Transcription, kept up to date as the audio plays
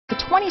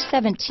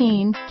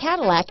2017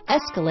 Cadillac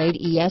Escalade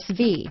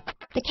ESV.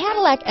 The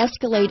Cadillac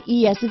Escalade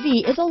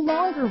ESV is a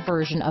longer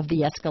version of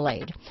the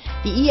Escalade.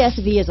 The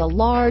ESV is a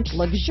large,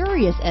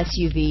 luxurious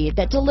SUV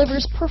that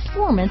delivers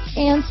performance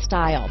and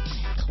style.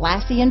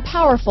 Classy and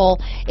powerful,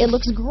 it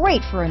looks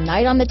great for a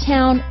night on the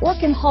town or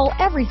can haul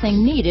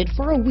everything needed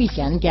for a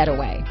weekend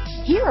getaway.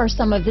 Here are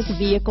some of this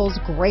vehicle's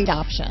great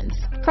options: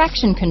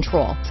 traction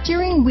control,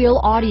 steering wheel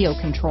audio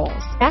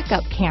controls,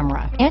 backup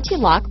camera,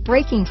 anti-lock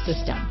braking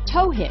system,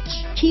 tow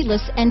hitch,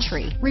 keyless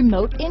entry,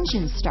 remote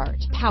engine start,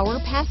 power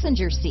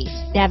passenger seat,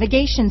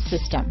 navigation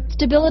system,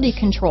 stability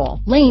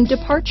control, lane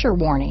departure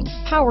warning,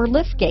 power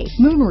liftgate,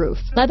 moonroof,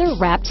 leather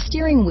wrapped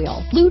steering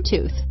wheel,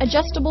 Bluetooth,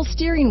 adjustable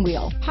steering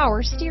wheel,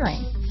 power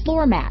steering,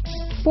 floor mats,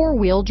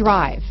 four-wheel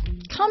drive.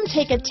 Come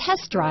take a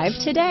test drive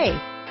today.